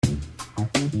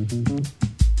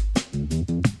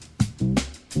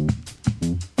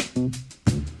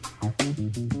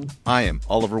I am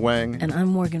Oliver Wang. And I'm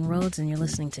Morgan Rhodes, and you're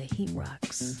listening to Heat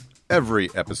Rocks. Every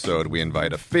episode, we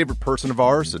invite a favorite person of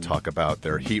ours to talk about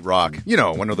their heat rock. You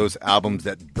know, one of those albums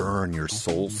that burn your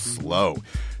soul slow.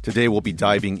 Today, we'll be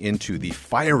diving into the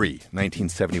fiery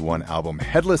 1971 album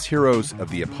Headless Heroes of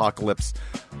the Apocalypse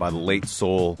by the late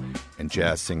soul and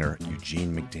jazz singer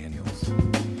Eugene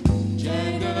McDaniels.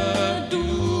 Jagger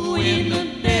doing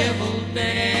the devil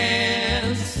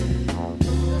dance.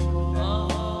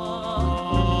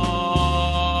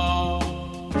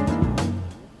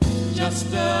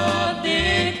 Just a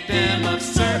victim of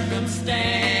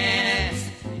circumstance.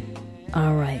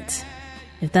 All right.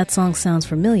 If that song sounds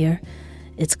familiar,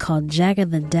 it's called Jagger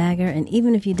the Dagger, and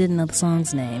even if you didn't know the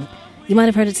song's name, you might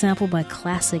have heard it sampled by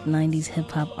classic 90s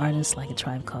hip-hop artists like A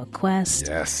Tribe Called Quest,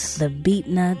 Yes. the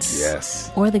Beatnuts, Yes.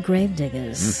 or the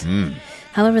Gravediggers. Mm-hmm.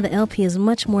 However, the LP is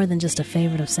much more than just a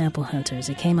favorite of sample hunters.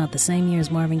 It came out the same year as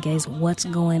Marvin Gaye's What's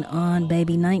Going On,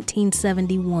 Baby,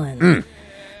 1971.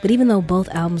 But even though both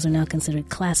albums are now considered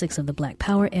classics of the Black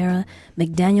Power era,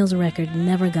 McDaniels' record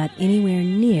never got anywhere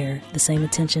near the same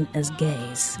attention as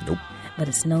Gaye's. Nope. But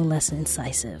it's no less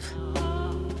incisive.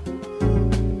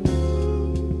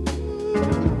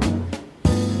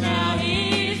 Now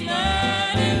he's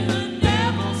learning the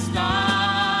devil's style.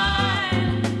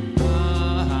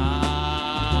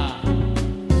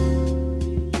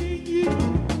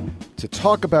 To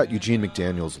talk about Eugene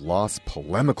McDaniels' lost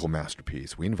polemical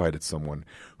masterpiece, we invited someone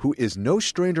who is no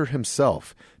stranger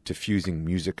himself to fusing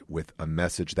music with a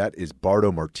message. That is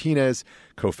Bardo Martinez,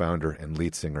 co-founder and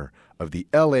lead singer of the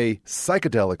L.A.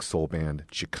 psychedelic soul band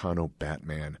Chicano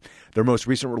Batman. Their most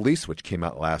recent release, which came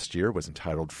out last year, was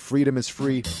entitled Freedom is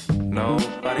Free.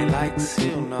 Nobody likes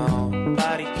you,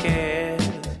 nobody cares.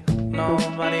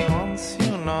 Nobody wants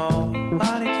you,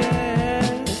 nobody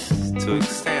cares. To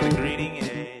extend a greeting.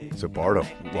 So Bardo,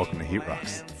 welcome to Heat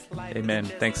Rocks. Hey man,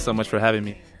 thanks so much for having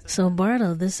me. So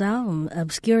Bardo, this album,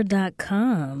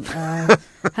 Obscure.com, how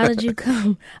did you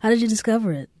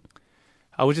discover it?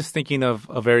 I was just thinking of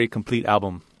a very complete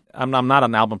album. I'm not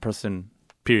an album person,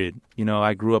 period. You know,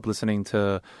 I grew up listening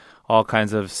to all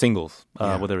kinds of singles,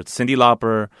 whether it's Cyndi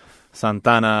Lauper,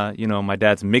 Santana, you know, my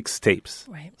dad's mixtapes.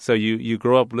 Right. So you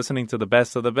grow up listening to the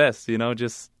best of the best, you know,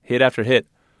 just hit after hit.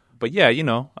 But yeah, you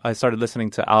know, I started listening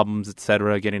to albums,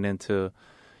 etc., getting into,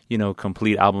 you know,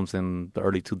 complete albums in the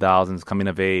early 2000s, coming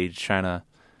of age, trying to,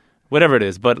 whatever it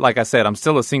is. But like I said, I'm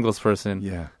still a singles person.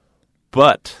 Yeah.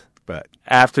 But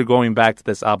after going back to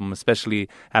this album, especially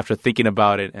after thinking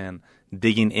about it and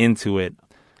digging into it,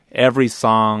 every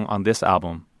song on this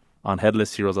album, on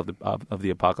Headless Heroes of the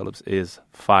Apocalypse, is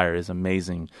fire, is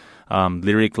amazing.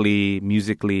 Lyrically,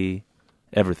 musically,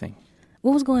 everything.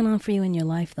 What was going on for you in your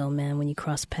life, though, man, when you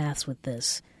crossed paths with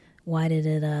this? Why did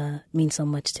it mean so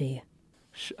much to you?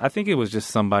 I think it was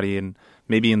just somebody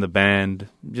maybe in the band,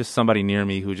 just somebody near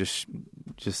me who just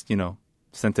you know,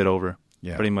 sent it over.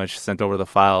 Yeah. Pretty much sent over the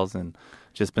files and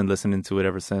just been listening to it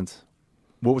ever since.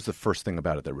 What was the first thing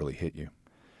about it that really hit you?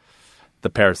 The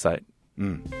Parasite.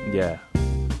 Yeah.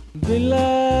 They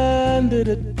landed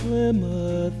at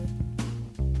Plymouth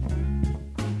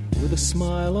with a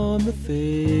smile on the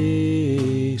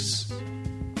face.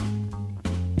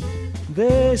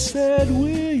 They said,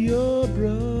 we're your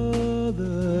brothers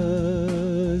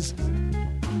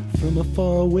from a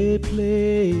faraway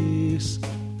place.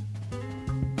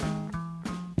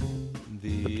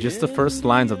 Just the first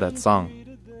lines of that song,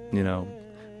 you know,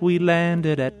 we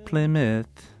landed at Plymouth.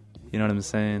 You know what I'm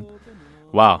saying?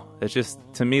 Wow. It's just,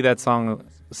 to me, that song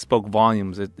spoke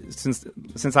volumes.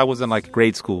 Since I was in like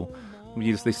grade school,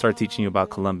 they start teaching you about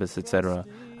Columbus, etc.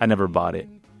 I never bought it.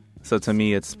 So to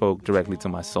me, it spoke directly to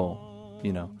my soul.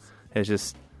 You know, it's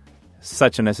just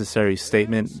such a necessary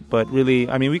statement. But really,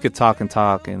 I mean, we could talk and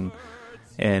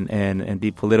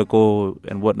be political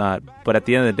and whatnot. But at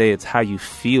the end of the day, it's how you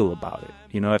feel about it.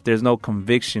 You know, if there's no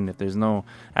conviction, if there's no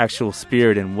actual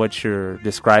spirit in what you're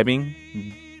describing,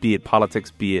 be it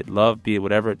politics, be it love, be it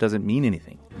whatever, it doesn't mean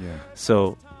anything. Yeah.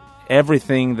 So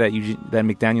everything that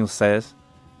McDaniel says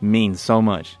means so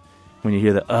much. When you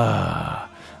hear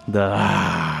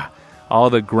all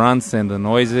the grunts and the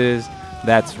noises,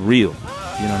 that's real.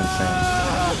 You know what I'm saying?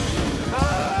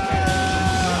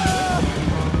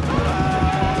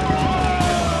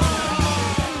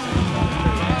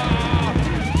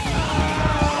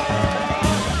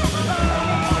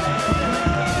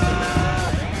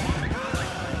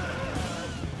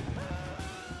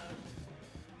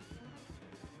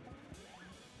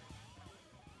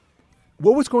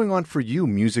 What was going on for you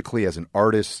musically as an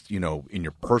artist, you know, in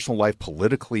your personal life,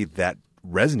 politically, that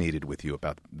resonated with you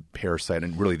about Parasite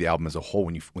and really the album as a whole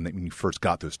when you first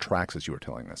got those tracks, as you were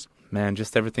telling us? Man,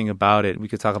 just everything about it. We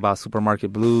could talk about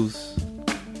Supermarket Blues.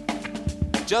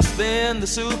 Just then the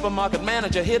supermarket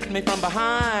manager hit me from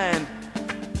behind,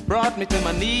 brought me to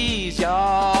my knees,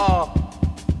 y'all.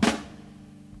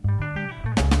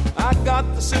 I got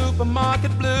the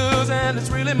supermarket blues, and it's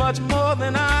really much more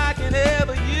than I can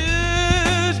ever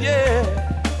use, yeah.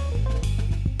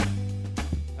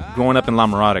 Growing up in La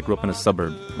Mirada, I grew up in a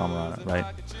suburb, La Mirada, right?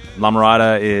 La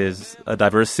Mirada is a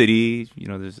diverse city. You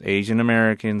know, there's Asian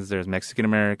Americans, there's Mexican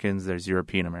Americans, there's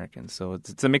European Americans. So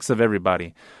it's a mix of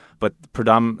everybody. But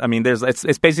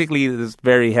it's basically this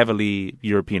very heavily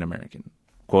European American,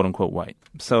 quote unquote white.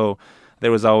 So there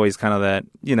was always kind of that,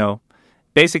 you know,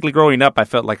 basically growing up, I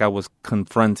felt like I was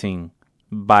confronting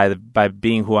by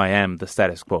being who I am, the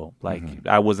status quo. Like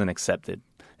I wasn't accepted,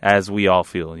 as we all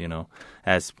feel, you know,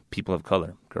 as people of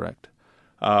color, correct?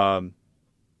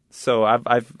 So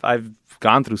I've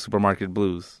gone through Supermarket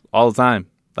Blues all the time.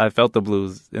 I felt the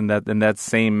blues in that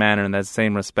same manner, in that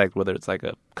same respect, whether it's like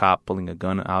a cop pulling a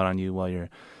gun out on you while you're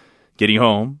getting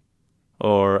home,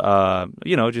 or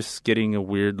you know, just getting a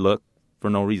weird look for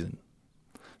no reason.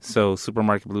 So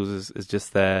Supermarket Blues is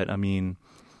just that. I mean,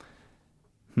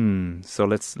 so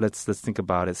let's think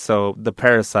about it. So the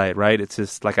Parasite, right? It's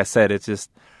just like I said. It's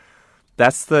just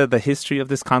that's the history of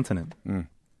this continent.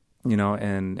 You know,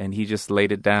 and he just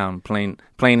laid it down, plain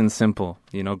and simple.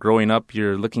 You know, growing up,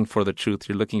 you're looking for the truth.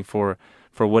 You're looking for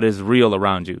what is real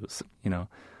around you. You know,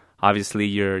 obviously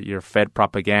you're fed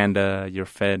propaganda. You're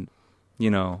fed, you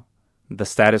know, the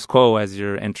status quo as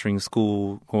you're entering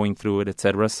school, going through it,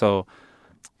 etc. So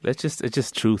it's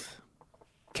just truth.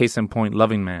 Case in point,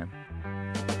 Loving Man.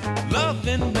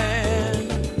 Loving man,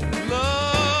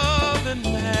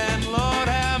 Lord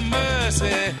have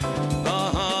mercy.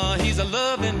 He's a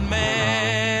loving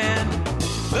man,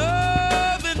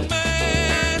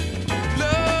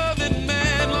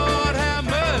 Lord have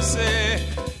mercy.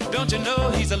 Don't you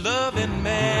know he's a loving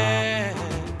man?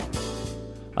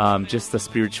 Just the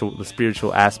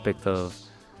spiritual aspect of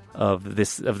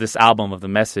this album, of the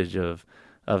message of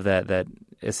that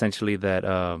essentially that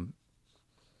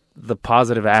the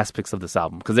positive aspects of this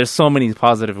album, because there's so many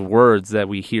positive words that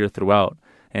we hear throughout,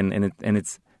 and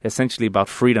it's essentially about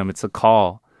freedom. It's a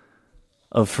call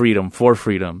of freedom, for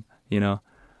freedom. You know,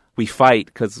 we fight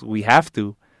because we have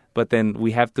to, but then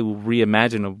we have to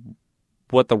reimagine of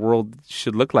what the world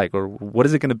should look like, or what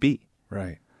is it going to be.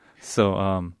 Right. So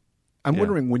I'm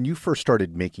wondering, when you first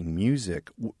started making music,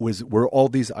 were all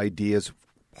these ideas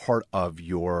part of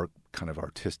your kind of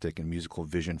artistic and musical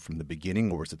vision from the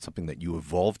beginning, or was it something that you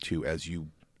evolved to as you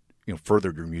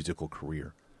furthered your musical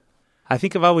career? I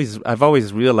think I've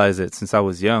always realized it since I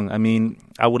was young. I mean,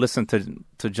 I would listen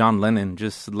to John Lennon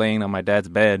just laying on my dad's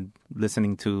bed,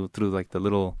 listening through like the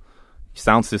little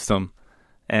sound system,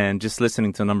 and just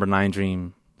listening to Number 9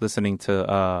 Dream, listening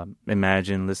to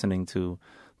Imagine, listening to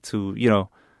you know,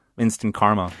 Instant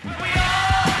Karma.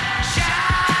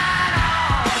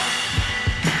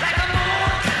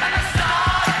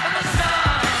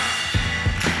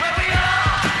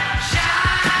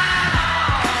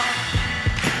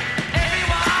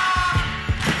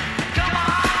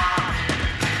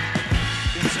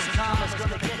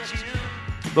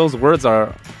 Those words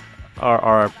are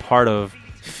part of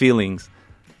feelings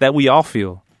that we all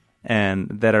feel, and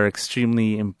that are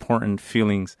extremely important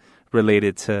feelings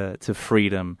related to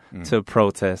freedom, to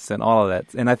protest, and all of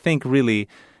that. And I think really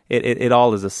it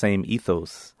all is the same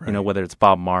ethos, right. You know, whether it's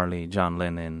Bob Marley, John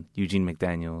Lennon, Eugene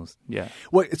McDaniels. Yeah.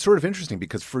 Well, it's sort of interesting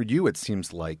because for you, it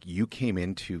seems like you came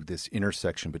into this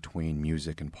intersection between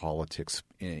music and politics,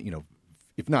 you know,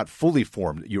 if not fully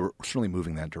formed, you're certainly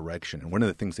moving that direction. And one of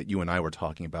the things that you and I were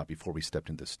talking about before we stepped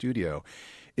into the studio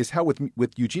is how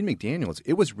with Eugene McDaniels,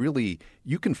 it was really,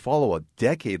 you can follow a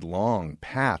decade-long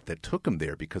path that took him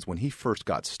there, because when he first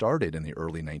got started in the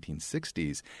early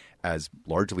 1960s as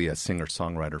largely a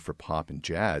singer-songwriter for pop and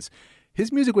jazz, his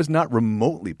music was not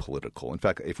remotely political. In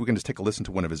fact, if we can just take a listen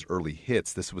to one of his early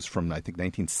hits, this was from, I think,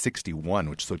 1961,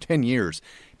 which so 10 years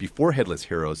before Headless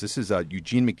Heroes. This is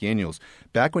Eugene McDaniels,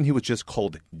 back when he was just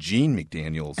called Gene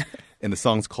McDaniels, and the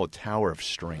song's called Tower of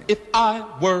Strength. If I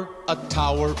were a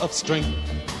tower of strength,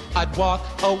 I'd walk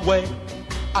away,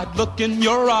 I'd look in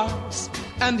your eyes,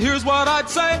 and here's what I'd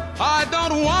say: I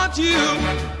don't want you,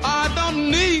 I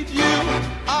don't need you,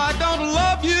 I don't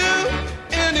love you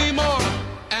anymore.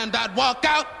 And I'd walk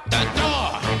out the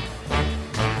door.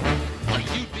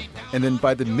 And then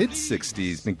by the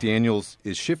mid-'60s, McDaniels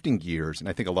is shifting gears, and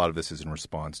I think a lot of this is in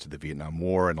response to the Vietnam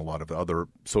War and a lot of other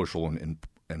social and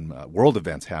world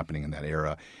events happening in that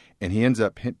era. And he ends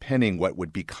up penning what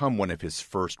would become one of his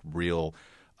first real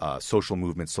social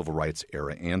movement, civil rights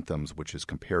era anthems, which is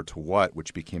Compared to What,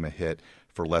 which became a hit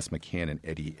for Les McCann and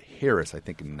Eddie Harris, I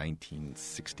think in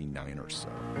 1969 or so.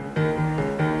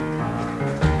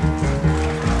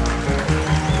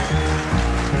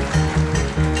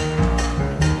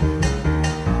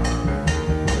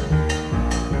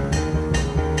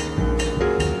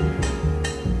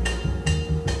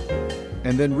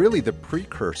 And then really the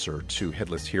precursor to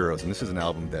Headless Heroes, and this is an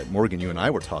album that Morgan, you and I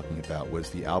were talking about,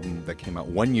 was the album that came out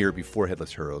 1 year before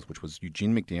Headless Heroes, which was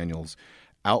Eugene McDaniels'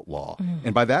 Outlaw.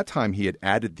 And by that time, he had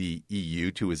added the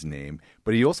EU to his name,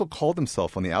 but he also called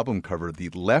himself on the album cover the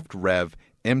Left Rev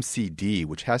MCD,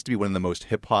 which has to be one of the most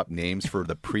hip-hop names for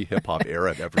the pre-hip-hop era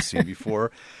I've ever seen before.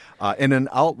 And in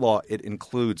Outlaw, it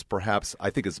includes perhaps, I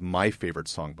think is my favorite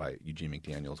song by Eugene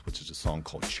McDaniels, which is a song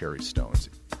called Cherry Stones.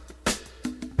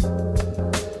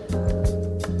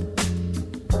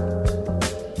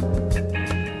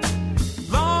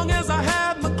 Long as I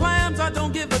have my clams, I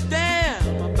don't give a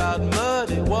damn about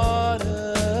muddy water.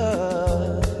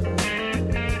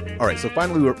 All right, so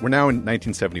finally we're now in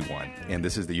 1971, and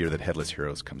this is the year that Headless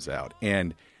Heroes comes out.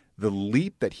 And the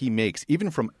leap that he makes, even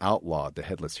from Outlaw to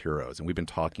Headless Heroes, and we've been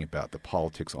talking about the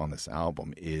politics on this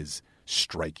album, is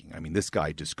striking. I mean, this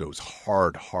guy just goes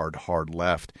hard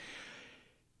left.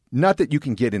 Not that you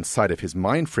can get inside of his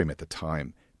mind frame at the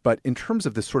time, but in terms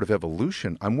of this sort of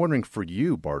evolution, I'm wondering for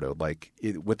you, Bardo,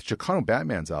 with Chicano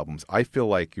Batman's albums, I feel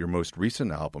like your most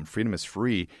recent album, Freedom is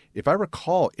Free, if I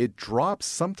recall, it drops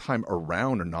sometime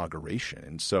around inauguration.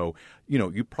 And so,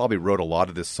 you probably wrote a lot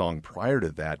of this song prior to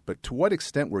that, but to what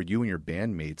extent were you and your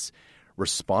bandmates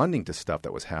responding to stuff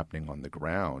that was happening on the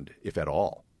ground, if at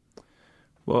all?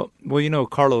 Well,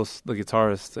 Carlos, the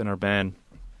guitarist in our band,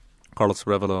 Carlos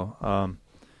Revelo,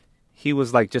 he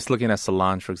was just looking at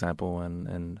Solange, for example,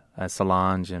 and at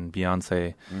Solange and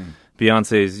Beyonce,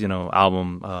 Beyonce's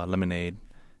album Lemonade,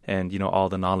 and all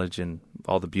the knowledge and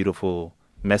all the beautiful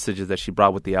messages that she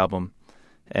brought with the album,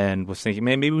 and was thinking,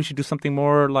 man, maybe we should do something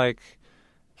more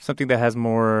something that has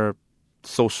more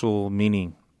social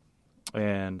meaning.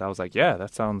 And I was like, yeah,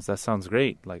 that sounds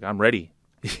great. I'm ready,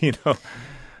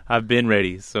 I've been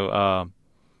ready. So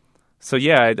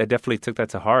yeah, I definitely took that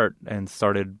to heart and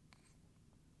started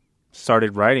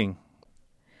writing.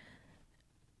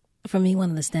 For me, one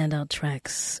of the standout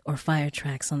tracks or fire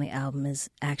tracks on the album is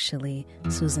actually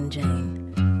Susan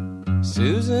Jane.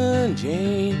 Susan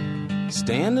Jane,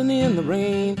 standing in the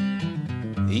rain,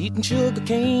 eating sugar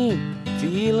cane,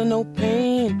 feeling no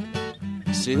pain.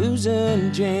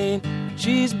 Susan Jane,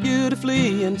 she's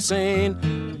beautifully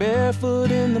insane,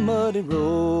 barefoot in the muddy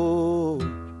road.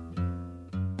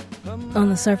 On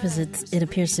the surface, it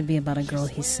appears to be about a girl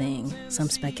he's seeing. Some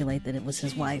speculate that it was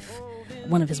his wife,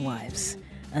 one of his wives,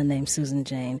 named Susan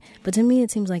Jane. But to me, it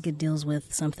seems like it deals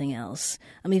with something else.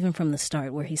 Even from the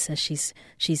start, where he says she's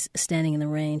standing in the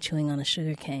rain, chewing on a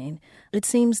sugar cane. It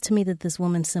seems to me that this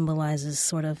woman symbolizes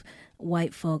sort of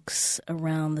white folks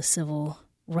around the civil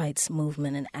rights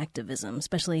movement and activism,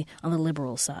 especially on the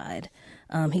liberal side.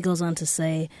 He goes on to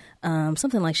say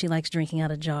something like she likes drinking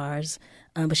out of jars,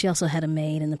 but she also had a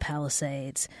maid in the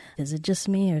Palisades. Is it just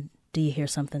me, or do you hear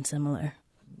something similar?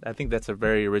 I think that's a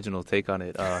very original take on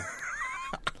it.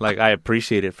 I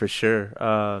appreciate it for sure.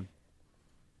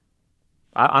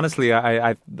 Honestly,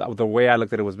 the way I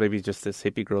looked at it was maybe just this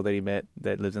hippie girl that he met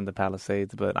that lives in the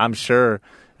Palisades. But I'm sure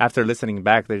after listening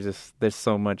back, there's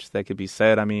so much that could be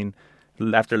said. I mean,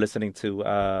 after listening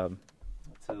to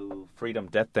Freedom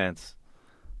Death Dance,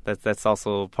 that's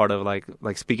also part of like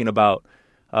speaking about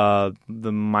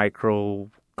the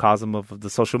microcosm of the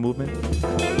social movement.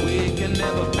 We can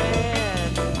never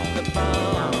ban the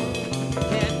bomb,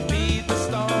 can't feed the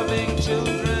starving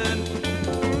children.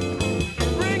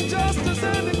 Bring justice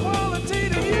and equality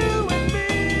to you and me.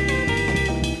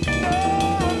 No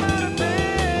amount of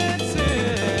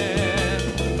dancing,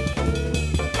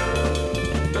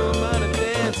 no amount of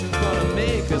dancing's gonna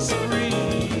make us free.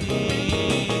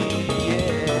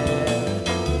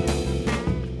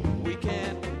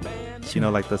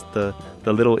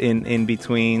 The little in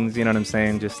betweens, you know what I'm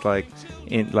saying? Just the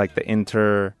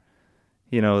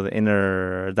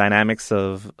inner dynamics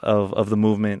of the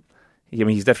movement. I mean,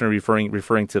 he's definitely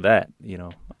referring to that,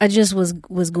 I just was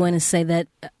going to say that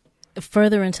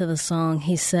further into the song,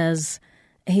 he says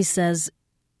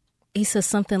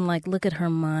something like, "Look at her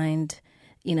mind.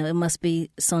 It must be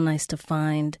so nice to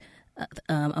find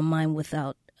a mind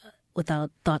without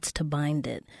thoughts to bind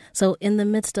it." So in the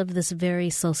midst of this very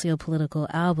socio-political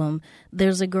album,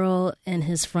 there's a girl in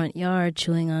his front yard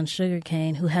chewing on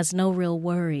sugarcane who has no real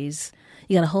worries.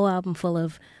 You got a whole album full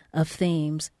of of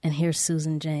themes, and here's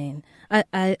Susan Jane.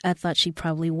 I thought she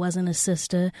probably wasn't a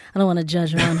sister. I don't want to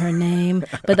judge her on her name,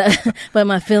 but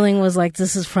my feeling was like,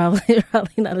 this is probably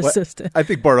not a sister. I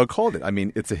think Bardo called it. I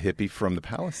mean, it's a hippie from the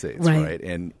Palisades, right?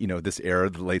 And, this era,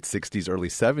 the late 60s, early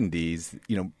 70s,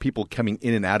 people coming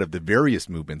in and out of the various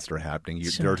movements that are happening.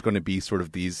 There's going to be sort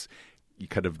of these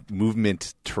kind of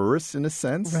movement tourists in a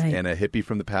sense, and a hippie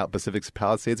from the Pacific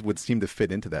Palisades would seem to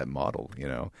fit into that model,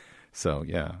 So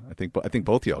yeah, I think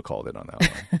both of y'all called it on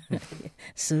that one.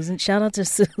 Susan, shout out to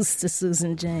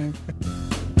Susan Jane.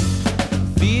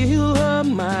 Feel her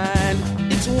mind,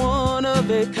 it's one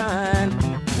of a kind.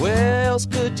 Where else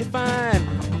could you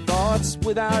find thoughts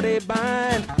without a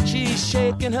bind? She's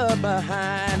shaking her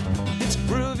behind. It's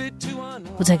groovy to unwind.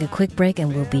 We'll take a quick break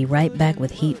and we'll be right back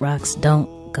with Heat Rocks.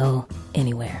 Don't go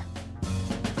anywhere.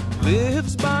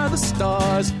 Lives by the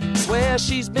stars, swear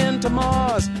she's been to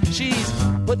Mars. She's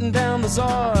putting down the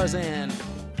czars and...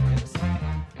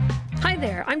 Hi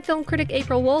there, I'm film critic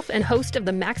April Wolf and host of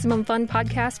the Maximum Fun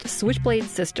podcast, Switchblade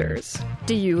Sisters.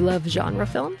 Do you love genre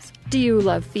films? Do you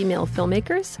love female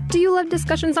filmmakers? Do you love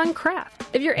discussions on craft?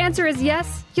 If your answer is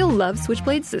yes, you'll love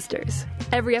Switchblade Sisters.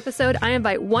 Every episode, I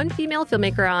invite one female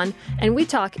filmmaker on, and we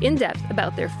talk in depth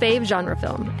about their fave genre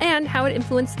film and how it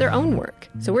influenced their own work.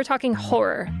 So we're talking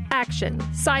horror, action,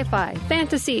 sci-fi,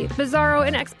 fantasy, bizarro,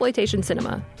 and exploitation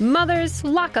cinema. Mothers,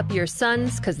 lock up your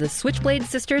sons, because the Switchblade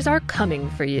Sisters are coming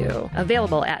for you.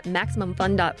 Available at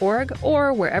MaximumFun.org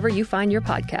or wherever you find your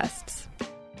podcasts.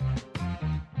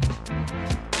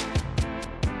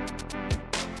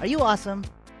 Are you awesome?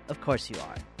 Of course you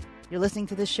are. You're listening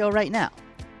to this show right now.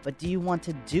 But do you want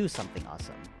to do something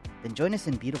awesome? Then join us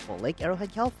in beautiful Lake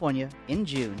Arrowhead, California in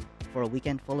June for a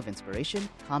weekend full of inspiration,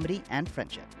 comedy, and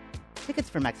friendship. Tickets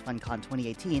for MaxFunCon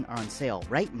 2018 are on sale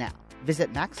right now.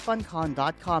 Visit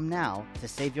MaxFunCon.com now to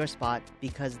save your spot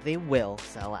because they will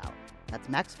sell out. That's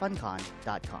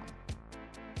MaxFunCon.com.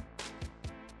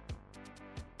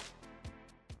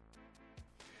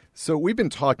 So we've been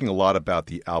talking a lot about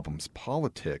the album's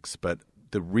politics, but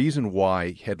the reason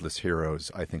why Headless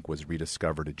Heroes, I think, was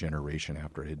rediscovered a generation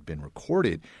after it had been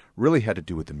recorded really had to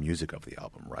do with the music of the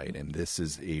album, right? And this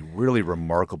is a really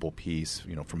remarkable piece,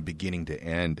 from beginning to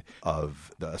end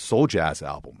of the soul jazz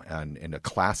album and a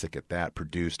classic at that,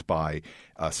 produced by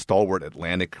stalwart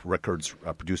Atlantic Records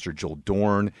producer Joel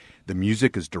Dorn. The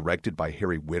music is directed by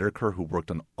Harry Whitaker, who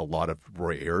worked on a lot of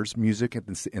Roy Ayers' music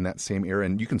in that same era,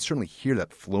 and you can certainly hear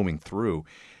that flowing through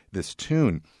this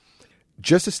tune.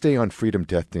 Just to stay on Freedom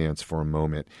Death Dance for a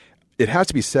moment, it has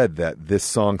to be said that this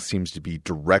song seems to be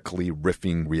directly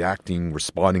riffing, reacting,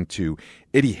 responding to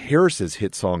Eddie Harris's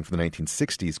hit song from the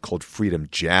 1960s called Freedom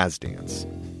Jazz Dance.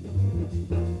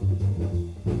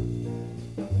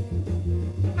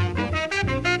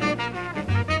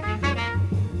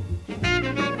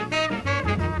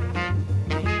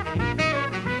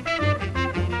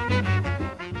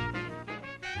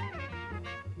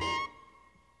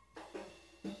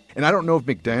 And I don't know if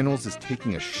McDaniels is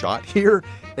taking a shot here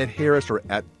at Harris or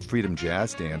at Freedom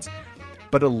Jazz Dance,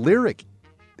 but a lyric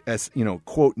as,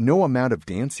 quote, no amount of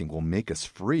dancing will make us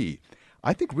free,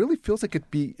 I think really feels like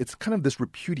it's kind of this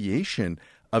repudiation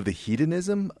of the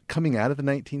hedonism coming out of the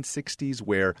 1960s,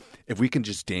 where if we can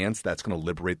just dance, that's going to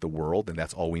liberate the world, and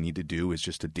that's all we need to do is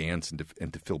just to dance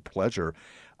and to feel pleasure.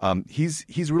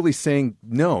 He's really saying,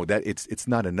 no, that it's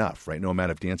not enough, right? No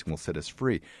amount of dancing will set us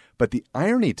free. But the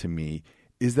irony to me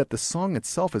is that the song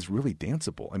itself is really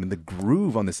danceable. I mean, the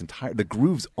grooves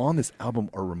on this album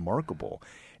are remarkable.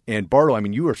 And Bardo, I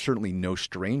mean, you are certainly no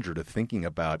stranger to thinking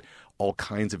about all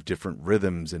kinds of different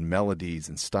rhythms and melodies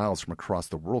and styles from across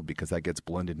the world, because that gets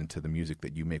blended into the music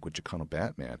that you make with Chicano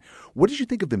Batman. What did you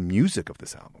think of the music of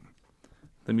this album?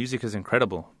 The music is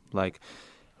incredible. Like,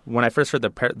 when I first heard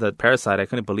the Parasite, I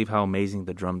couldn't believe how amazing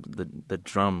the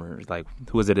drummer, like,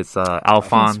 who is it? It's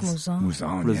Alphonse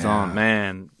Mouzon, yeah.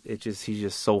 Man. He's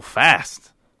just so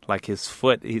fast. Like, his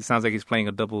foot, he sounds like he's playing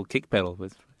a double kick pedal.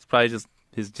 But it's probably just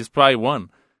probably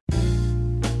one.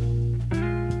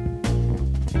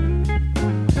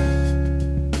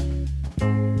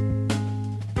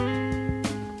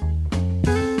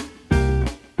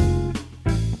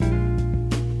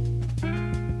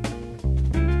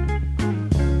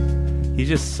 He's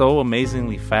just so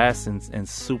amazingly fast and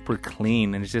super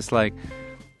clean. And it's just like,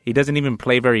 he doesn't even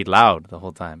play very loud the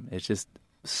whole time. It's just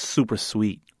super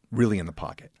sweet. Really in the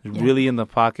pocket. Yeah. Really in the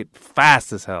pocket.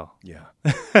 Fast as hell. Yeah.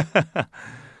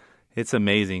 It's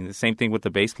amazing. The same thing with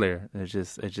the bass player. It's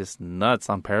just nuts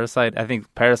on Parasite. I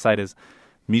think Parasite is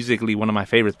musically one of my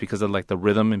favorites because of like the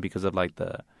rhythm and because of like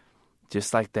that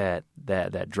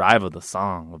drive of the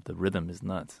song, of the rhythm is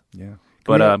nuts. Yeah.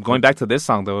 But going back to this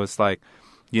song though, it's like,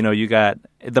 You got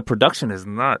the production is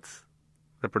nuts.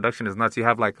 The production is nuts. You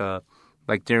have like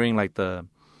during like the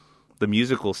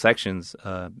musical sections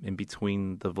in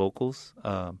between the vocals,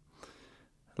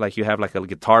 like you have like a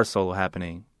guitar solo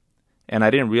happening, and I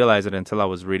didn't realize it until I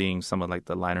was reading some of like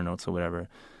the liner notes or whatever,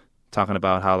 talking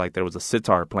about how like there was a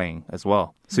sitar playing as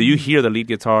well. So you hear the lead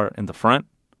guitar in the front,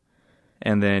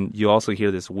 and then you also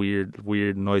hear this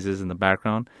weird noises in the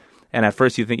background. And at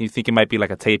first you think it might be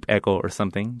like a tape echo or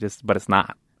something, but it's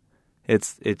not.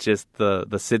 It's just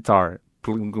the sitar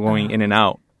going in and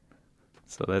out.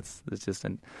 So it's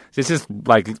just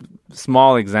like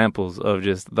small examples of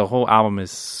just the whole album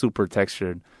is super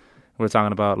textured. We're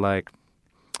talking about like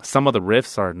some of the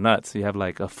riffs are nuts. You have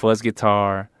like a fuzz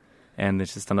guitar, and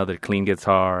it's just another clean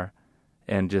guitar,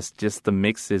 and just the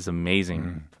mix is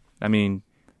amazing. I mean,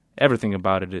 everything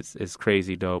about it is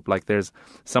crazy dope. Like there's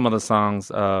some of the songs.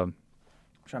 I'm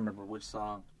trying to remember which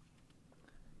song,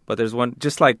 but there's one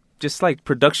just like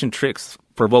production tricks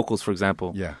for vocals, for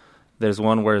example. Yeah. There's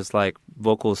one where it's like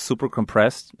vocals super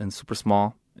compressed and super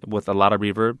small with a lot of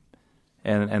reverb,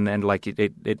 and then like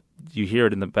it you hear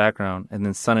it in the background, and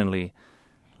then suddenly,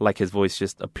 like his voice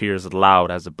just appears loud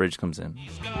as the bridge comes in.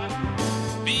 He's got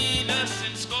Venus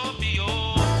and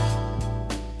Scorpio.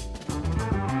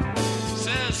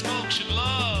 Says folks should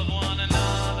love one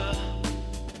another.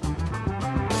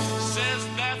 Says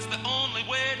that's the only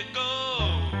way to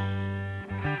go.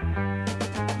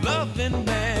 Loving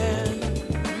man.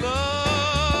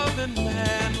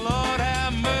 Lord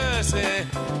have mercy.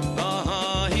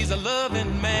 He's a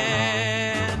loving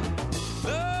man.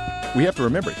 We have to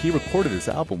remember, he recorded this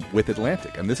album with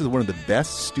Atlantic, and this is one of the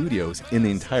best studios in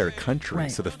the entire country.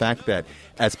 Right. So the fact that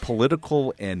as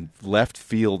political and left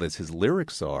field as his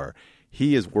lyrics are,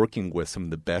 he is working with some of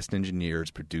the best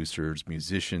engineers, producers,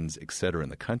 musicians, etc. in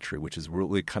the country, which is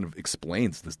really kind of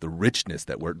explains the richness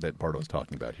that Bardo's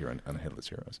talking about here on Headless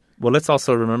Heroes. Well, let's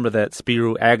also remember that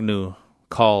Spiro Agnew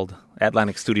called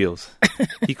Atlantic Studios.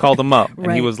 He called them up,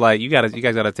 and he was like, "You guys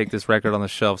got to take this record on the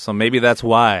shelf." So maybe that's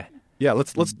why. Yeah,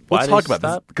 let's Why talk they about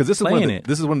this stop because this is one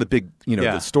of the big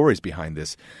the stories behind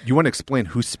this. You want to explain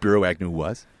who Spiro Agnew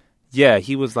was? Yeah,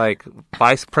 he was like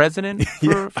vice president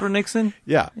for Nixon.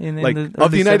 Yeah,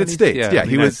 of the United States. Yeah,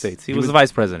 he was the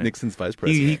vice president. Nixon's vice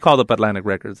president. He called up Atlantic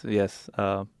Records. Yes.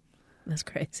 That's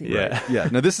crazy. Yeah. Right. Yeah.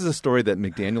 Now, this is a story that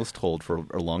McDaniels told for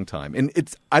a long time. And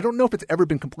I don't know if it's ever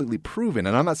been completely proven.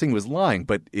 And I'm not saying he was lying,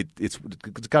 but it's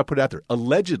got to put it out there.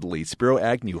 Allegedly, Spiro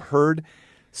Agnew heard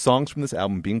songs from this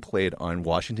album being played on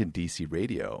Washington, D.C.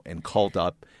 radio and called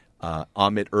up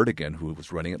Ahmet Erdogan, who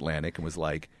was running Atlantic, and was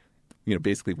like,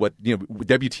 basically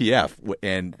WTF.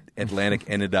 And Atlantic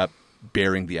ended up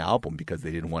bearing the album because they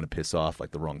didn't want to piss off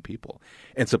like the wrong people.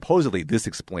 And supposedly this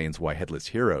explains why Headless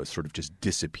Heroes sort of just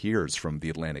disappears from the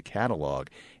Atlantic catalog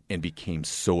and became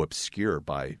so obscure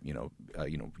by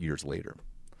years later.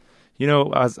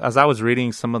 As I was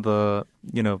reading some of the,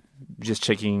 just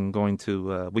going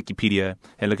to Wikipedia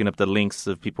and looking up the links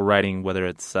of people writing, whether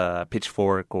it's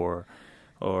Pitchfork or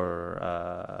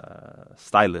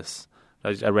Stylus,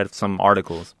 I read some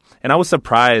articles, and I was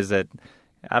surprised that,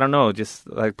 I don't know, just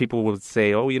like people would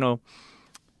say,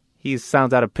 he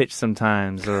sounds out of pitch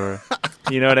sometimes, or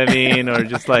you know what I mean, or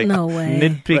just like no way.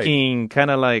 Nitpicking, kind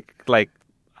of like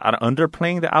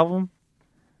underplaying the album,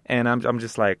 and I'm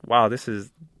just like, wow, this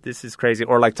is crazy,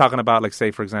 or like talking about, like,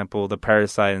 say for example, the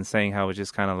Parasite, and saying how it's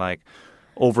just kind of like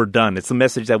overdone. It's a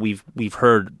message that we've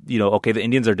heard. Okay, the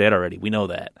Indians are dead already. We know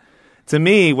that. To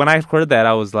me, when I heard that,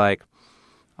 I was like,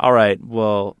 all right,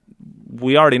 well,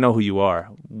 we already know who you are.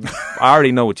 I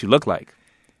already know what you look like,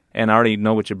 and I already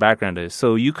know what your background is.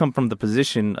 So you come from the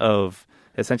position of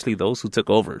essentially those who took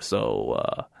over.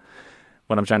 So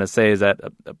what I'm trying to say is that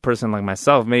a person like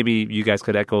myself, maybe you guys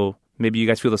could echo, maybe you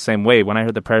guys feel the same way. When I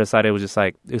heard the Parasite, it was just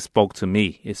like, it spoke to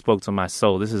me. It spoke to my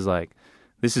soul. This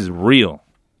is real.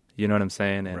 You know what I'm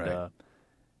saying? And right.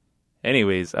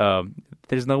 Anyways,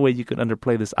 there's no way you could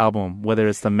underplay this album, whether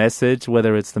it's the message,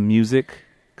 whether it's the music.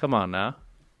 Come on now.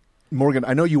 Morgan,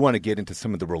 I know you want to get into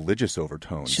some of the religious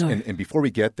overtones. Sure. And before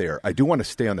we get there, I do want to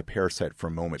stay on the Parasite for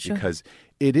a moment because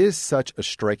it is such a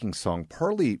striking song,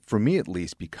 partly, for me at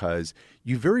least, because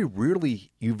you very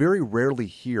rarely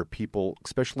hear people,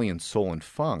 especially in soul and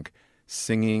funk,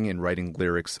 singing and writing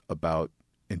lyrics about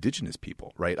indigenous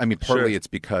people, right? I mean, partly it's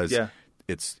because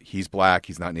he's black,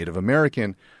 he's not Native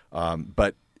American,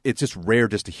 but it's just rare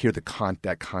just to hear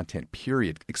that content,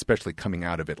 period, especially coming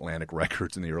out of Atlantic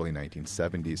Records in the early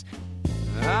 1970s.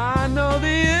 I know the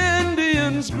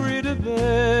Indians greeted them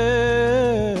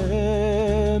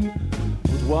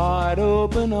with wide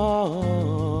open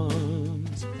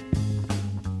arms.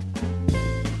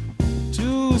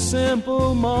 To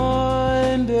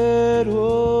simple-minded,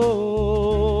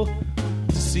 oh,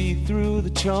 to see through the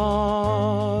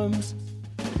charms.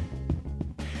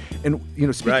 And,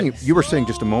 speaking, you were saying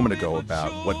just a moment ago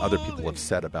about what other people have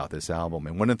said about this album.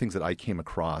 And one of the things that I came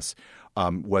across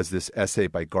was this essay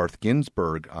by Garth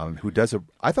Ginsberg, who does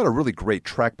I thought a really great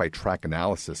track-by-track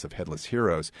analysis of Headless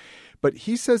Heroes. But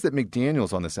he says that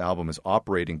McDaniels on this album is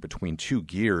operating between two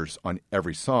gears on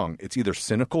every song. It's either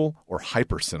cynical or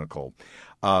hyper-cynical.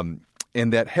 And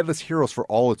that Headless Heroes, for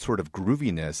all its sort of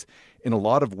grooviness, in a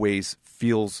lot of ways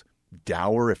feels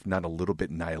dour, if not a little bit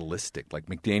nihilistic. Like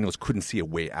McDaniels couldn't see a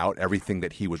way out. Everything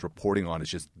that he was reporting on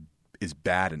is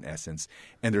bad in essence.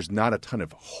 And there's not a ton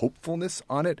of hopefulness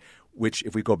on it, which,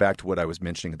 if we go back to what I was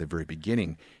mentioning at the very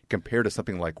beginning, compared to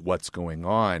something like What's Going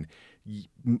On,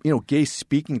 Gay's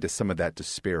speaking to some of that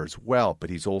despair as well, but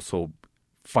he's also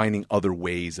finding other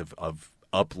ways of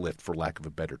uplift, for lack of a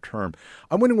better term.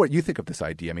 I'm wondering what you think of this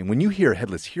idea. I mean, when you hear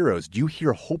Headless Heroes, do you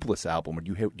hear a hopeless album, or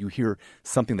do you hear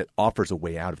something that offers a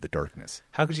way out of the darkness?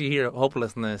 How could you hear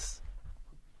hopelessness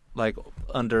like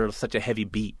under such a heavy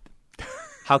beat?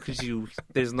 How could you?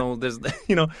 There's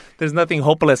nothing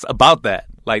hopeless about that.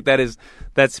 Like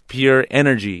that's pure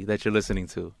energy that you're listening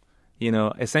to.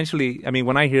 Essentially, I mean,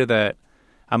 when I hear that,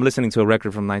 I'm listening to a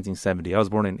record from 1970. I was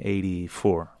born in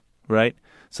 84, right?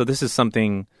 So this is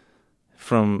something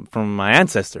from my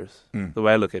ancestors. The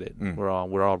way I look at it, we're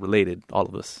all related, all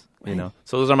of us. Right.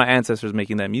 So those are my ancestors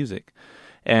making that music,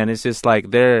 and it's just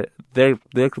like they're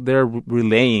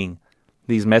relaying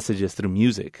these messages through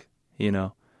music.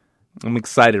 I'm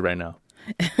excited right now.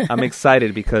 I'm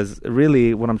excited because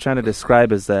really what I'm trying to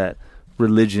describe is that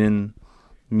religion,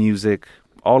 music,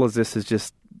 all of this is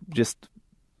just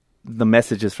the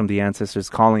messages from the ancestors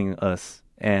calling us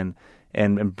and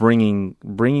bringing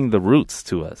the roots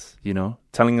to us,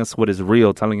 telling us what is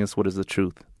real, telling us what is the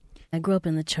truth. I grew up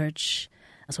in the church,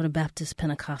 a sort of Baptist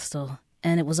Pentecostal,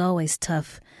 and it was always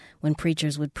tough when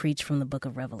preachers would preach from the book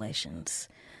of Revelations.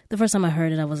 The first time I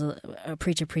heard it, I was a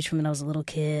preacher preached from it. I was a little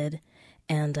kid,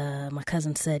 and my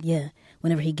cousin said, "Yeah,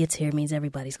 whenever he gets here, it means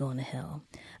everybody's going to hell."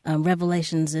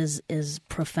 Revelations is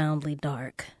profoundly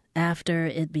dark. After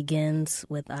it begins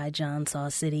with I, John, saw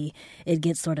a city, it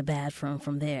gets sort of bad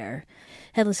from there.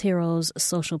 Headless Heroes'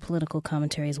 social political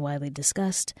commentary is widely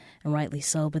discussed, and rightly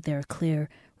so, but there are clear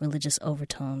religious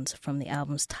overtones from the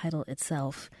album's title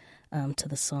itself to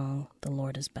the song "The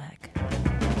Lord Is Back."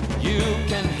 You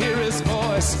can hear his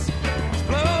voice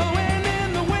blowing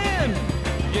in the wind.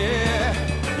 Yeah,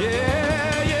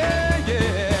 yeah, yeah,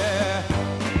 yeah.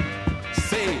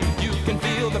 Say you can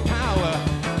feel the power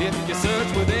if you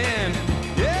search within.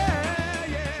 Yeah,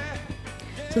 yeah.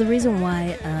 So the reason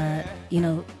why,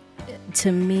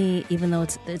 to me, even though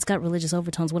it's got religious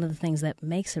overtones, one of the things that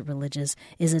makes it religious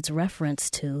is its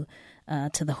reference to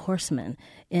the horsemen.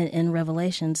 In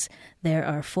Revelations, there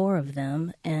are 4 of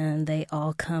them, and they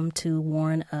all come to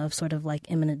warn of sort of like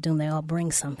imminent doom. They all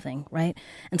bring something, right?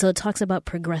 And so it talks about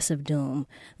progressive doom,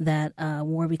 that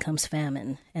war becomes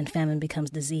famine, and famine becomes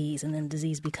disease, and then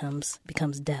disease becomes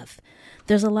death.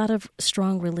 There's a lot of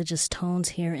strong religious tones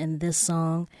here in this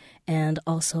song, and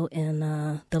also in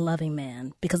The Loving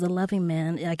Man, because the loving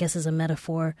man, I guess, is a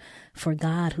metaphor for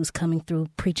God who's coming through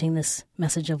preaching this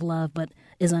message of love, but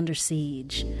is under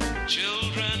siege.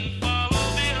 Children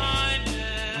follow behind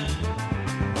him,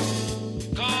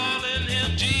 calling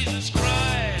him Jesus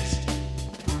Christ.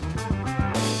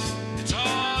 It's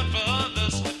hard for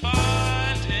others to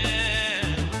find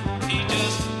him. He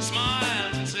just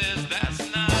smiles and says, "That's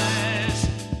nice."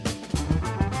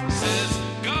 Says,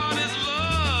 "God is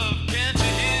love, can't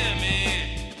you hear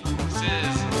me?"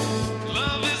 Says,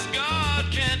 "Love is God,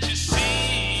 can't you see?"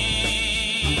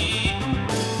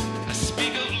 I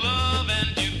speak of love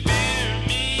and you fear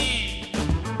me.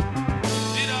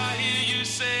 Did I hear you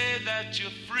say that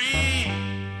you're free?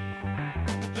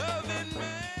 Loving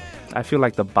man. I feel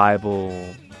like the Bible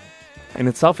in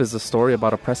itself is a story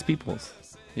about oppressed peoples,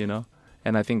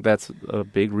 and I think that's a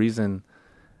big reason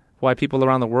why people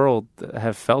around the world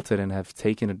have felt it and have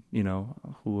taken it,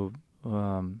 who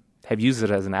have used it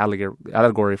as an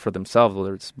allegory for themselves,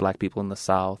 whether it's black people in the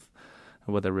South,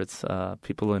 or whether it's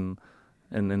people in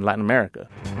Latin America.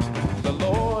 The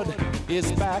Lord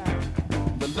is back.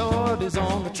 The Lord is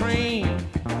on the train.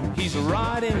 He's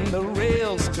riding the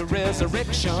rails to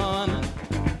resurrection.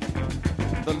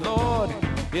 The Lord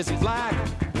is black.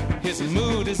 His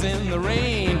mood is in the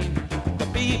rain. The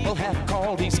people have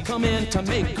called. He's coming to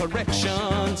make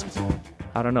corrections.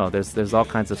 I don't know. There's all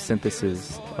kinds of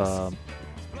synthesis.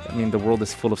 The world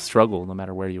is full of struggle, no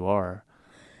matter where you are,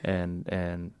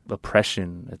 and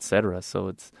oppression, etc. So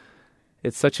it's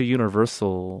such a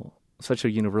universal such a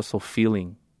universal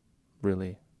feeling,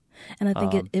 really. And I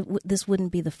think this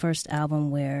wouldn't be the first album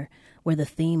where the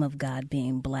theme of God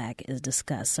being black is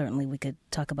discussed. Certainly we could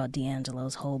talk about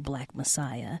D'Angelo's whole Black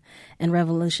Messiah. And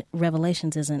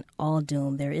Revelations isn't all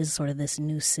doom. There is sort of this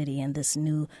new city and this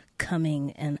new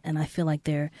coming. And I feel like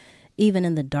even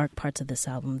in the dark parts of this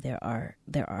album, there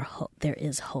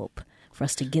is hope for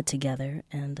us to get together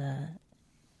and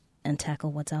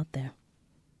tackle what's out there.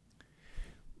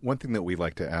 One thing that we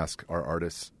like to ask our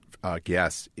artists,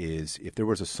 guests, is if there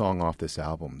was a song off this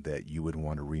album that you would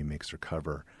want to remix or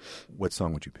cover, what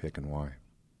song would you pick and why?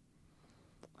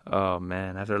 Oh,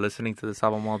 man. After listening to this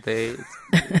album all day,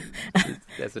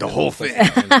 that's the whole thing.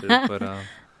 Answer, but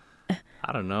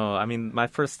I don't know. I mean, my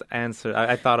first answer,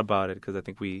 I thought about it because I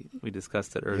think we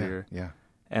discussed it earlier. Yeah.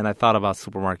 And I thought about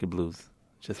Supermarket Blues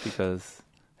just because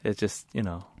it's just,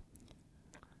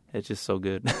 it's just so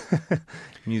good.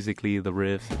 Musically, the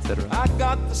riffs, etc. I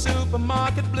got the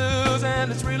supermarket blues,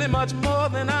 and it's really much more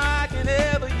than I can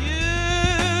ever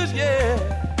use,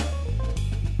 yeah.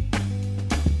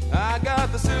 I got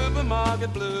the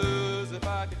supermarket blues, if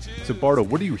I could choose. So, Bardo,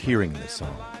 what are you hearing in this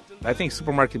song? I think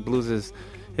Supermarket Blues is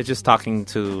just talking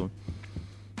to,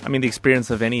 the experience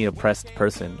of any oppressed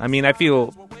person. I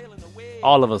feel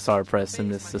all of us are oppressed in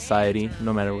this society,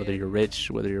 no matter whether you're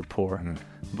rich, whether you're poor. Mm.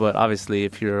 But obviously,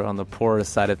 if you're on the poorer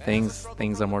side of things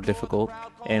are more difficult.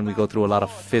 And we go through a lot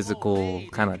of physical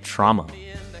kind of trauma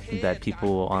that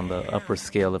people on the upper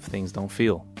scale of things don't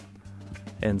feel.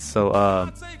 And so,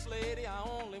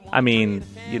 I'm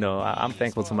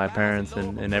thankful to my parents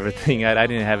and everything. I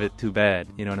didn't have it too bad,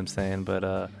 you know what I'm saying?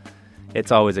 But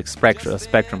it's always a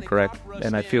spectrum, correct?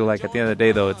 And I feel like at the end of the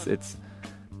day, though,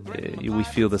 we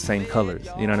feel the same colors,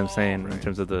 you know what I'm saying? In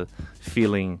terms of the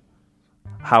feeling,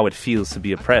 how it feels to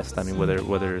be oppressed.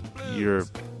 Whether you're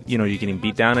getting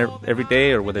beat down every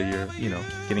day or whether you're,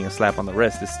 getting a slap on the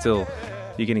wrist, it's still,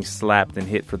 you're getting slapped and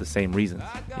hit for the same reasons,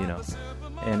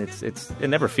 And it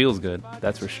never feels good,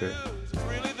 that's for sure. It's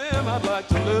really them I'd like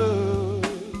to lose.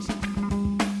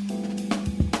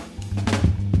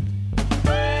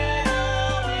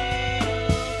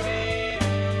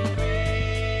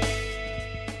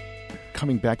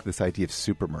 Coming back to this idea of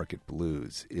supermarket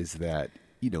blues is that,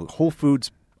 Whole Foods,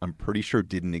 I'm pretty sure,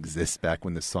 didn't exist back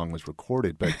when this song was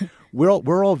recorded, but we're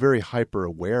all very hyper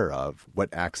aware of what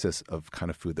access of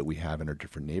kind of food that we have in our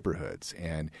different neighborhoods.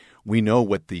 And we know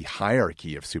what the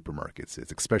hierarchy of supermarkets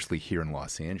is, especially here in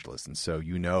Los Angeles. And so, if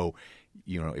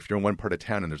you're in one part of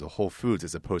town and there's a Whole Foods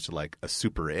as opposed to like a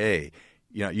Super A,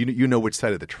 you know which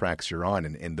side of the tracks you're on,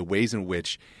 and the ways in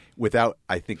which, without,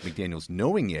 I think, McDaniels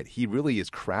knowing it, he really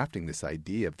is crafting this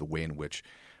idea of the way in which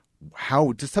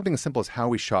just something as simple as how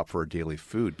we shop for our daily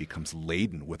food becomes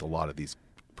laden with a lot of these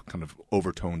kind of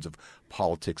overtones of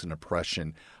politics and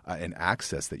oppression and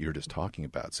access that you're just talking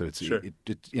about. So it's sure.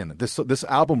 This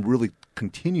album really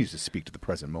continues to speak to the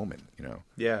present moment.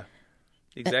 Yeah.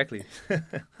 Exactly.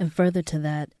 And further to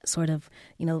that, sort of,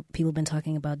 people have been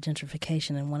talking about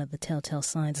gentrification, and one of the telltale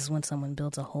signs is when someone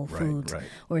builds a Whole Foods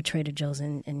or a Trader Joe's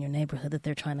in your neighborhood, that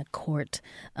they're trying to court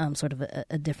sort of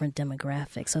a different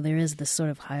demographic. So there is this sort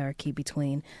of hierarchy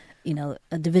between,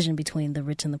 a division between the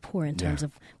rich and the poor in terms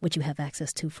of what you have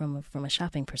access to from a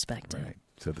shopping perspective. Right.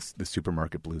 So the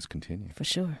supermarket blues continue. For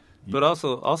sure. But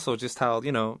also just how,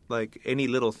 like any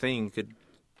little thing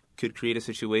could create a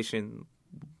situation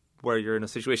where you're in a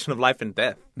situation of life and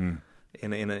death,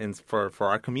 for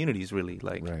our communities, really.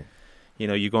 Like,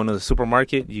 you go into the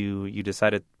supermarket, you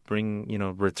decide to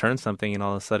return something, and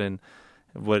all of a sudden,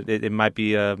 it might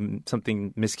be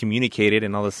something miscommunicated,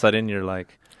 and all of a sudden you're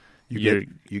like, you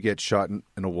get shot in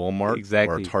a Walmart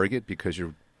or a Target because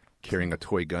you're carrying a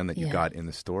toy gun that you got in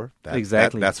the store.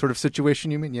 That sort of situation,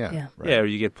 you mean? Yeah. Right. Yeah, or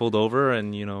you get pulled over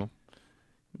and you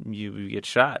get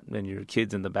shot, and your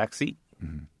kid's in the back seat.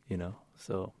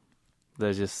 So.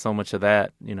 There's just so much of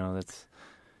that, that's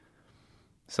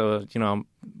so,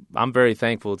 I'm very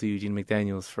thankful to Eugene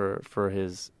McDaniels for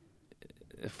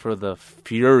the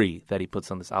fury that he puts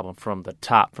on this album from the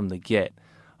top, from the get.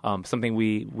 Something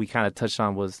we kind of touched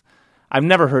on was, I've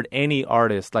never heard any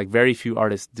artist, like very few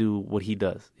artists, do what he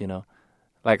does,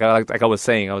 Like I was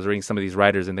saying, I was reading some of these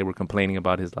writers and they were complaining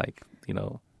about his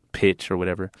pitch or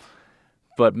whatever.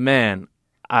 But man,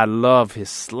 I love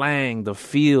his slang, the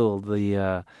feel,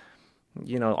 the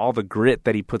all the grit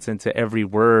that he puts into every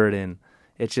word, and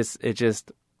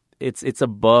it's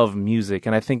above music.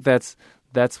 And I think that's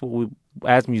what we,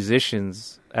 as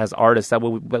musicians, as artists, that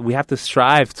we have to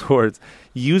strive towards,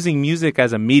 using music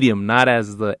as a medium, not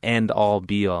as the end all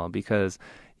be all, because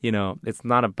it's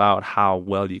not about how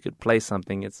well you could play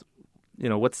something. It's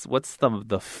what's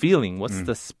the feeling, what's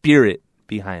the spirit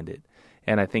behind it.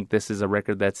 And I think this is a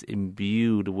record that's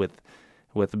imbued with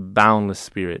boundless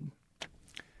spirit.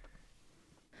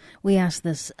 We ask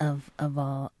this of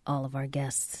all of our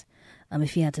guests.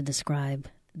 If you had to describe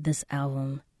this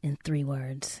album in 3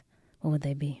 words, what would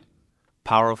they be?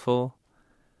 Powerful,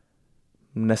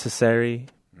 necessary.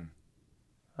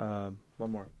 One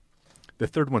more. The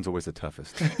third one's always the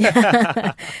toughest. Seems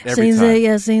that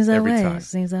way. Time.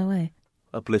 Seems that way.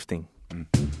 Uplifting.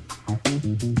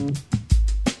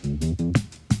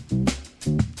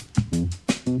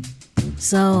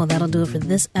 So that'll do it for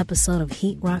this episode of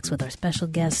Heat Rocks with our special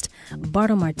guest,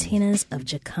 Bardo Martinez of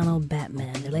Chicano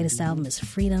Batman. Their latest album is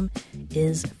Freedom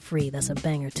is Free. That's a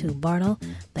banger too. Bardo,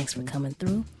 thanks for coming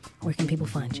through. Where can people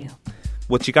find you?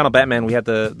 With Chicano Batman, we had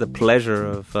the pleasure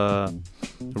of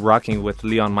rocking with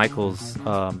Leon Michaels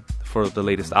for the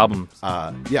latest album.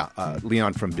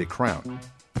 Leon from Big Crown.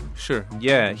 Sure.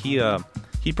 Yeah, he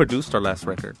produced our last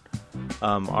record.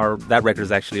 That record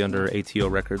is actually under ATO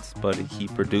Records, but he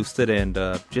produced it, and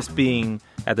just being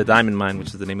at the Diamond Mine,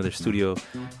 which is the name of their studio,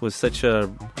 was such a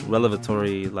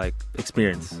revelatory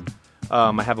experience.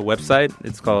 I have a website.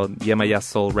 It's called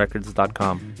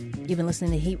yemayasoulrecords.com. You've been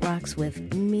listening to Heat Rocks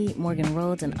with me, Morgan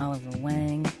Rhodes, and Oliver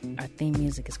Wang. Our theme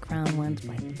music is Crown Ones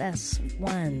by Thess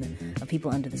One of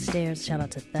People Under the Stairs. Shout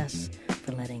out to Thess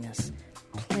for letting us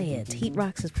play it. Heat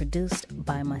Rocks is produced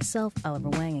by myself, Oliver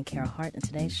Wang, and Kara Hart, and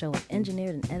today's show was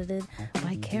engineered and edited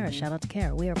by Kara. Shout out to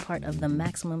Kara. We are part of the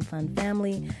Maximum Fun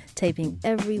family, taping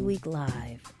every week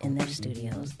live in their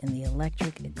studios in the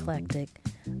electric, eclectic,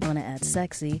 I want to add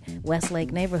sexy,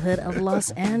 Westlake neighborhood of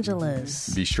Los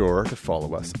Angeles. Be sure to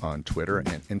follow us on Twitter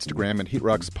and Instagram at Heat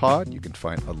Rocks Pod. You can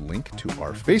find a link to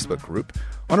our Facebook group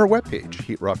on our webpage,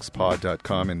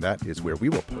 heatrockspod.com, and that is where we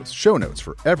will post show notes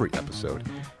for every episode,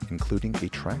 including a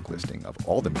track listing of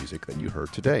all the music that you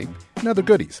heard today and other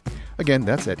goodies. Again,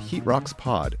 that's at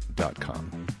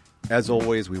heatrockspod.com. As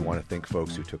always, we want to thank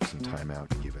folks who took some time out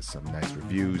to give us some nice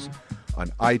reviews on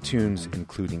iTunes,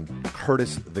 including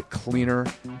Curtis the Cleaner,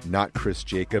 not Chris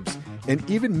Jacobs, and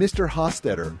even Mr.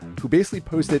 Hostetter, who basically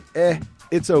posted,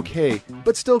 it's okay,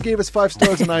 but still gave us 5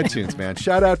 stars on iTunes, man.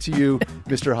 Shout out to you,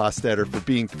 Mr. Hostetter,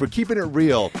 for keeping it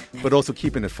real, but also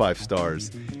keeping it 5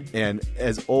 stars. And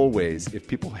as always, if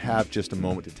people have just a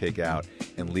moment to take out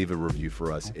and leave a review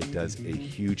for us, it does a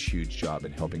huge, huge job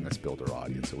in helping us build our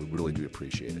audience. So we really do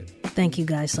appreciate it. Thank you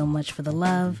guys so much for the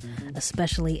love,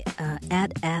 especially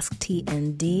at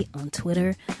AskTND on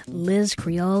Twitter. Liz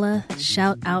Criolla,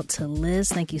 shout out to Liz.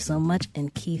 Thank you so much.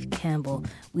 And Keith Campbell.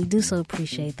 We do so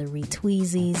appreciate the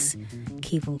retweezies.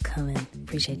 Keep them coming.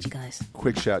 Appreciate you guys.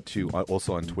 Quick shout to,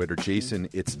 also on Twitter, Jason,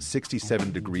 it's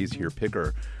 67 Degrees Here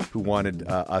Picker, who wanted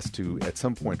us to, at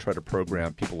some point, try to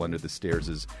program People Under the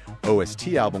Stairs'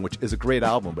 OST album, which is a great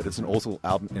album, but it's an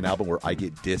album where I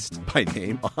get dissed by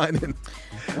name on. And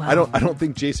wow. I don't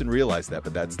think Jason realized that,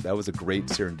 but that was a great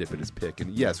serendipitous pick.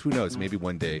 And yes, who knows? Maybe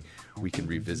one day we can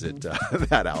revisit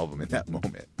that album in that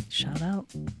moment. Shout out.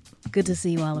 Good to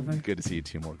see you, Oliver. Good to see you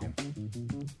too, Morgan.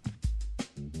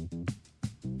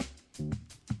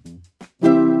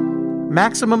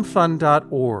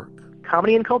 MaximumFun.org.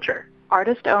 Comedy and culture.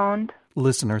 Artist owned.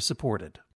 Listener supported.